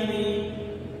sin b.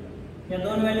 या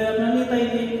दोन व्हॅल्यू आपल्याला लिहिता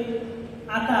येतील.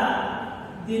 आता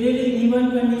दिलेली गिवन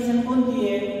कंडिशन कोणती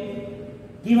आहे,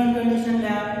 गिवन कंडिशन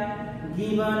द्या.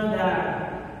 गिवन दॅट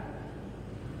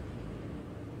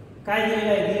काय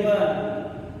दिलेलं आहे, given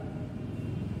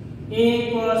a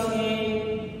cos a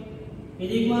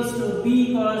is equals to b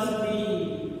cos b.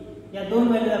 या दोन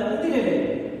व्हॅल्यू आपल्याला दिलेले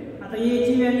आहेत. आता a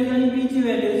ची व्हॅल्यूज आणि b ची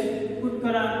व्हॅल्यूज पुट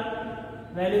करा.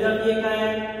 व्हॅल्यूज आपली एक आहे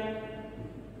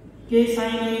k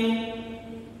sin a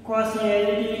cos a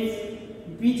is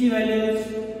b ची values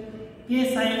k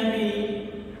sin b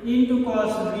into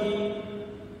cos b.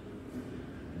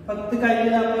 फक्त काय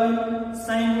केलं आपण,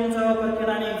 साइन रूलचा वापर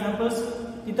केला आणि एक्झाम्पल्स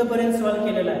तिथपर्यंत सॉल्व्ह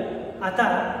केलेला आहे. आता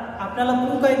आपल्याला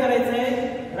प्रूव्ह काय करायचं आहे,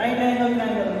 राईट अँगल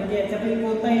ट्रायंगल म्हणजे याच्यापैकी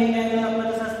कोणताही एक अँगल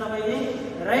आपल्याला कसा असला पाहिजे,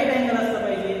 राईट अँगल असला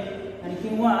पाहिजे. आणि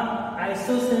किंवा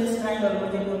आयसोसेल्स ट्रायंगल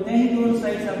म्हणजे कोणत्याही दोन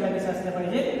साइड्स आपल्या कशा असल्या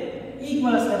पाहिजे,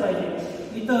 इक्वल असल्या पाहिजे.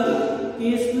 इथं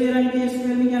k स्क्वेअर आणि k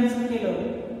स्क्वेअर मी कॅन्सल केलं.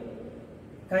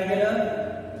 काय केलं,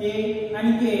 k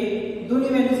आणि k दोन्ही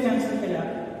व्हॅल्यूज कॅन्सल केल्या.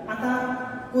 आता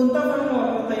कोणता फॉर्म्युला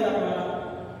वापरता येईल आपल्याला,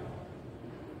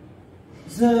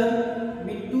 जर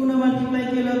मी 2 ने मल्टिप्लाय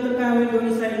केलं तर काय होईल,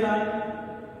 दोन्ही साइडला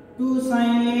 2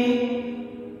 sin a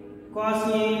cos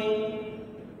a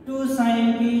 2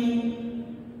 sin b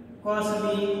cos b.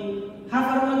 हा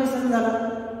फॉर्म्युला कसा झाला,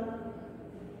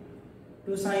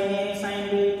 2 sin a sin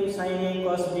b 2 sin a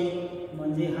cos b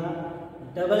म्हणजे हा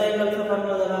डबल अँगलचा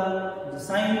फॉर्म्युला झाला.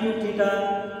 sin 2 theta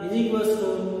is equals to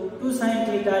 2 sin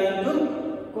theta into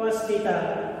cos theta.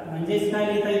 म्हणजे काय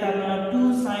लिहिता येईल आपल्याला,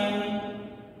 2 sin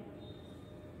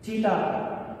थीटा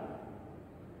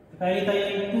काय लिहिता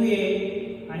येईल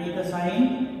 2a आणि इथं sin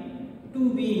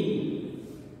 2b.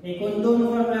 एकूण दोन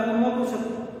फॉर्म्युले आपण वापरू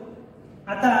शकतो.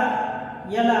 आता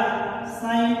याला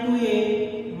sin 2a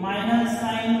minus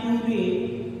sin 2b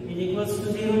is equals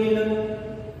to 0 लिहिलं.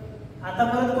 आता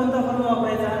परत कोणता फॉर्म्युला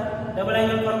वापरायचा, डबल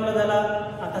अँगल फॉर्म्युला झाला.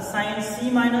 आता sin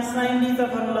c minus sin d चा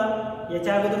फॉर्म्युला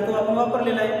याच्या अगोदर तो आपण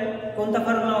वापरलेला आहे. कोणता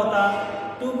फॉर्म्युला होता,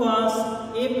 2 cos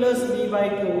a plus b by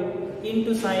 2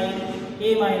 into sin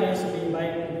a minus b by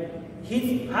 2.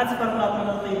 हाच फॉर्म्युला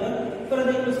आपल्याला इथं परत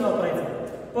एकच वापरायचा.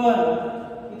 पण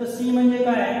इथं c म्हणजे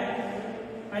काय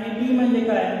आणि d म्हणजे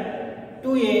काय,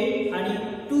 2a आणि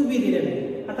 2b दिलेलं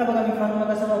आहे. आता बघा मी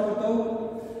फॉर्म्युला कसा वापरतो,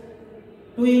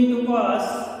 2 into cos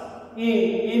a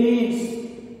means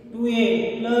 2a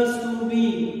plus 2b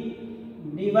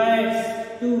divides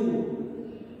 2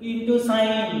 into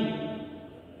sin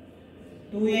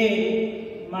 2a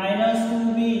minus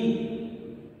 2b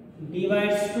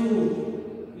divides 2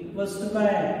 equals to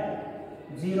काय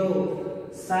 0.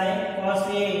 sin cos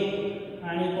a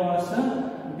आणि cos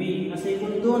b असे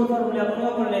एकूण दोन फॉर्म्युले आपण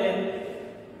वापरलेले आहेत.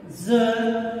 जर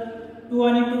 2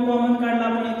 आणि 2 कॉमन काढला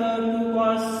आपण इथं 2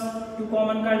 cos 2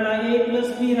 कॉमन काढला a plus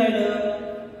b राहिलं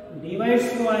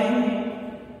डिवाइड्स 2 आहे.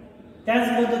 त्याच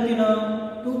पद्धतीनं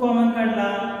 2 कॉमन काढला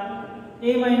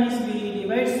a minus b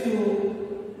डिवाइड्स 2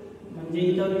 म्हणजे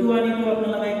इथं 2 आणि 2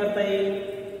 आपल्याला काय करता येईल,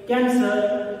 कॅन्सल.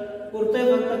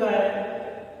 उरतंय फक्त काय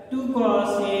 2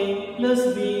 cos a plus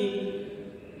b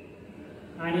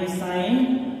आणि sin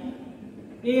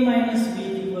a minus b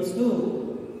equals to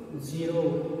 0.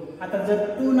 आता जर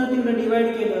 2 न तिकडे डिवाइड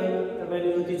केलं तर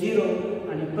व्हॅल्यू होती 0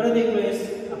 आणि परत एक वेळेस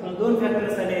आपण दोन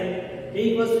फॅक्टर्स आले a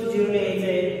 = 0 लिहायचे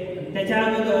आहे. त्याच्या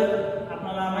अगोदर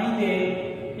आपल्याला माहिती आहे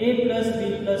a + b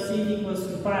 + c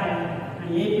 = π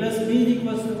आणि a + b =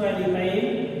 π लिहिता येईल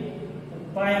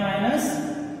π -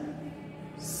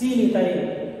 c लिहिता येईल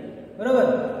बरोबर.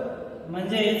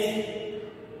 म्हणजेच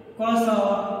cos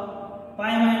of π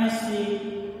 - c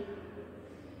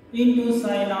into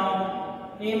sin of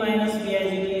a - b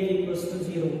 =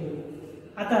 0.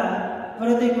 आता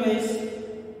परत एक वेळेस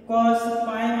cos π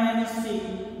 - c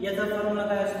याचा फॉर्म्युला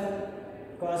काय असतो?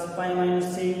 cos π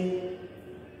 - c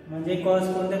म्हणजे cos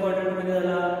कोणत्या क्वाड्रंट मध्ये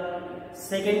झाला?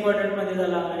 सेकंड क्वाड्रंट मध्ये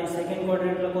झाला आणि सेकंड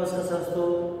क्वाड्रंटला cos कसा असतो?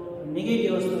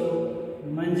 निगेटिव्ह असतो.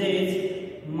 म्हणजेच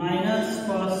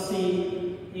 -cos c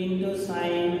into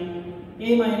sin a -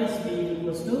 b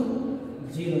 =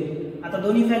 0. आता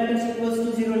दोन्ही फॅक्टर्स =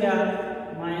 0 लिहा.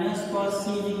 -cos c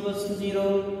 = 0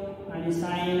 आणि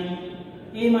sin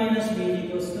a - b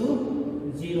 =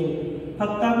 0.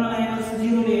 फक्त आपल्याला याला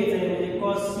 0 लिहायचं आहे म्हणजे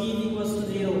cos c =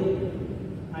 0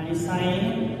 आणि sin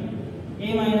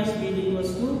a - b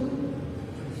 =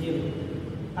 0.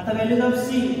 आता व्हॅल्यूज ऑफ c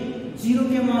 0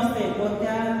 केव्हा असते?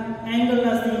 कोणत्या अँगलला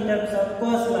असते? इन टर्म्स ऑफ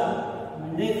cos ला.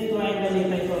 म्हणजे तो अँगल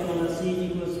लिहिता येतो आपल्याला c =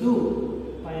 π/2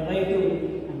 आणि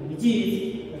which is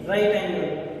राईट अँगल.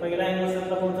 पहिला अँगल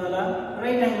आपला कोणता आला?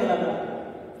 राईट अँगल आला.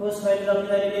 फर्स्ट व्हॅल्यू आपली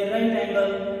झालेली राईट अँगल.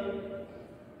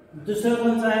 दुसरा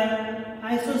कोणता आहे?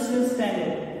 आयसोसेल्स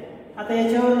ट्रायंगल. आता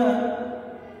याच्यावर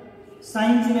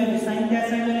sin ची व्हॅल्यू sin त्या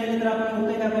साइडला लिहिली तर आपण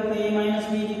होते काय करतो? a -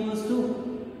 b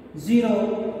 = 0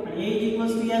 आणि a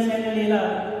 = या साइडला लिहिला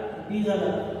b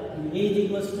झाला आणि a =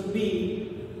 b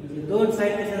म्हणजे दोन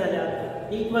साइड कशा झाल्या?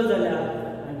 इक्वल झाल्या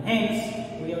and hence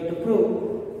we have to prove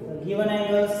the given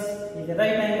angles is the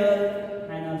right angle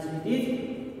and also it is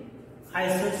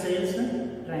isosceles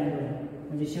triangle.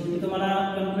 म्हणजे शेवटी तुम्हाला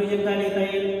कन्क्लुजन काय लिहिता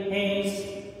येईल? hence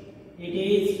it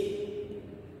is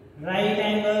right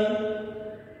angle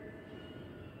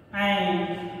and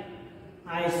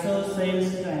isosceles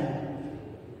triangle.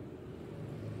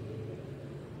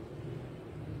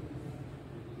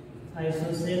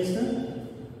 Isosceles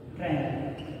triangle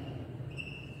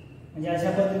म्हणजे अशा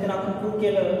पद्धतीने आपण प्रूव्ह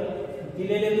केलं.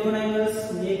 दिलेले दोन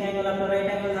अँगल्स म्हणजे एक अँगल आपला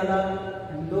राईट अँगल झाला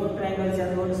आणि दोन ट्रायंगलच्या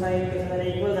दोन साइड कशा झाल्या?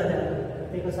 इक्वल झाल्या.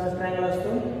 ते कसा ट्रायंगल असतो?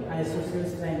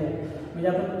 आयसोसेल्स ट्रायंगल. म्हणजे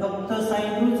आपण फक्त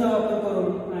साइन रूलचा वापर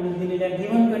करून आणि दिलेल्या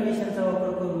गिवन कंडिशनचा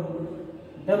वापर करून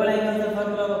डबल अँगलचा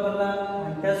फॉर्म्युला वापरला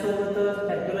आणि त्यासोबतच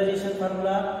factorisation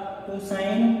formula 2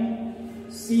 sin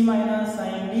c -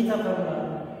 sin d चा फॉर्म्युला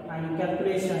आणि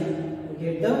calculation to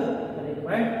get the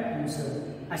required answer.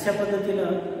 अशा पद्धतीनं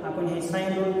आपण हे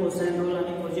साइन रूल, कोसाइन रूल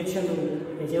आणि प्रोजेक्शन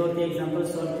रूल याच्यावरती एक्झाम्पल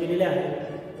सॉल्व्ह केलेले आहेत.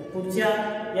 पुढच्या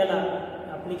याला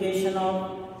application of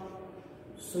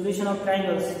solution of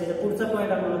triangles त्याचा पुढचा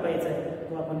पॉईंट आपल्याला पाहायचा आहे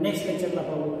तो आपण नेक्स्ट लेक्चरला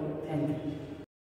पाहू. थँक्यू.